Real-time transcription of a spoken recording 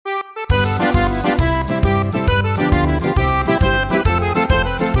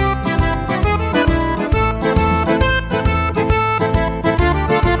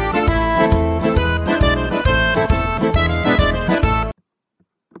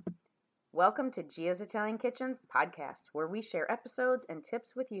Welcome to Gia's Italian Kitchen's podcast, where we share episodes and tips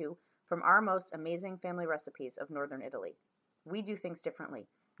with you from our most amazing family recipes of Northern Italy. We do things differently.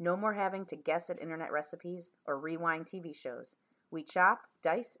 No more having to guess at internet recipes or rewind TV shows. We chop,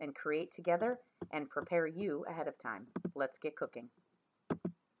 dice, and create together and prepare you ahead of time. Let's get cooking.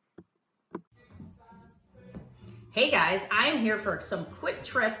 Hey guys, I am here for some quick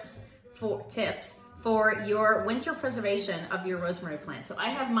tips for your winter preservation of your rosemary plant. So I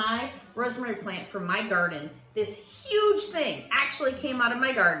have my rosemary plant from my garden. This huge thing actually came out of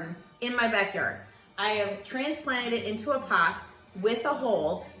my garden in my backyard. I have transplanted it into a pot with a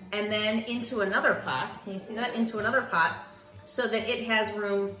hole and then into another pot. Can you see that? Into another pot so that it has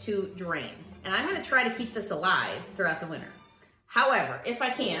room to drain. And I'm gonna try to keep this alive throughout the winter. However, if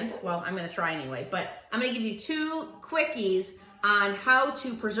I can't, well, I'm gonna try anyway, but I'm gonna give you two quickies on how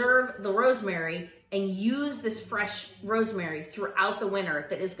to preserve the rosemary and use this fresh rosemary throughout the winter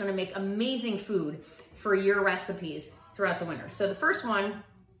that is gonna make amazing food for your recipes throughout the winter. So the first one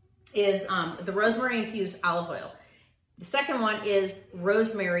is the rosemary infused olive oil. The second one is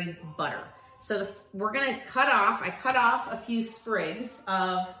rosemary butter. So we're gonna I cut off a few sprigs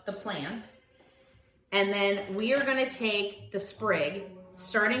of the plant, and then we are gonna take the sprig,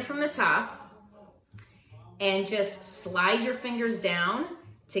 starting from the top, and just slide your fingers down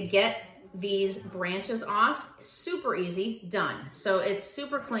to get these branches off. Super easy, done. So it's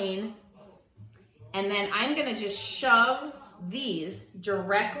super clean. And then I'm gonna just shove these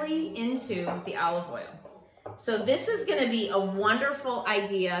directly into the olive oil. So this is gonna be a wonderful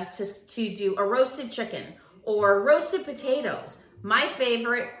idea to do a roasted chicken or roasted potatoes. My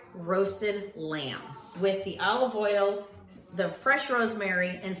favorite, roasted lamb with the olive oil, the fresh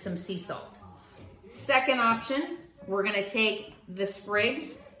rosemary, and some sea salt. Second option, we're gonna take the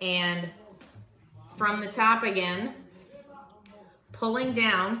sprigs and from the top again, pulling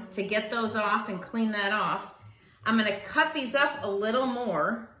down to get those off and clean that off. I'm gonna cut these up a little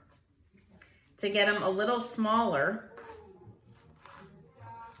more to get them a little smaller.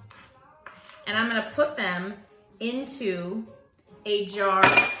 And I'm gonna put them into a jar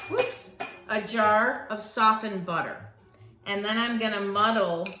of softened butter. And then I'm gonna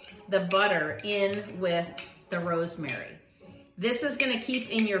muddle the butter in with the rosemary. This is gonna keep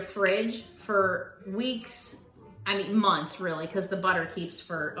in your fridge for weeks, months really, because the butter keeps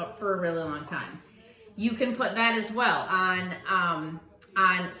for a really long time. You can put that as well on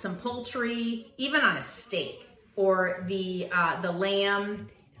some poultry, even on a steak, or the lamb,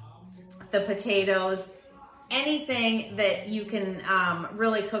 the potatoes, anything that you can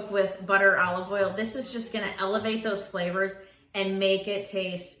really cook with butter, olive oil. This is just gonna elevate those flavors and make it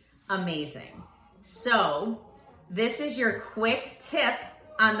taste amazing. So this is your quick tip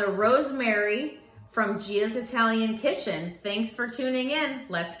on the rosemary from Gia's Italian Kitchen. Thanks for tuning in.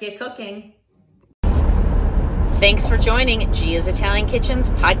 Let's get cooking. Thanks for joining Gia's Italian Kitchen's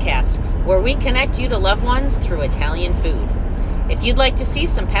podcast, where we connect you to loved ones through Italian food. If you'd like to see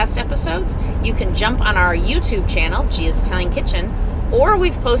some past episodes, you can jump on our YouTube channel, Gia's Italian Kitchen, or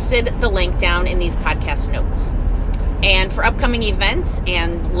we've posted the link down in these podcast notes. And for upcoming events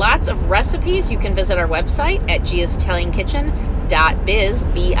and lots of recipes, you can visit our website at giasitaliankitchen.biz,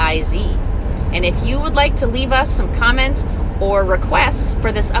 B-I-Z. And if you would like to leave us some comments or requests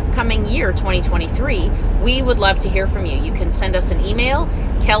for this upcoming year, 2023, we would love to hear from you. You can send us an email,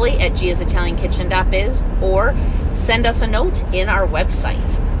 kelly@giasitaliankitchen.biz, or send us a note in our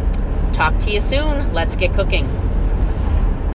website. Talk to you soon. Let's get cooking.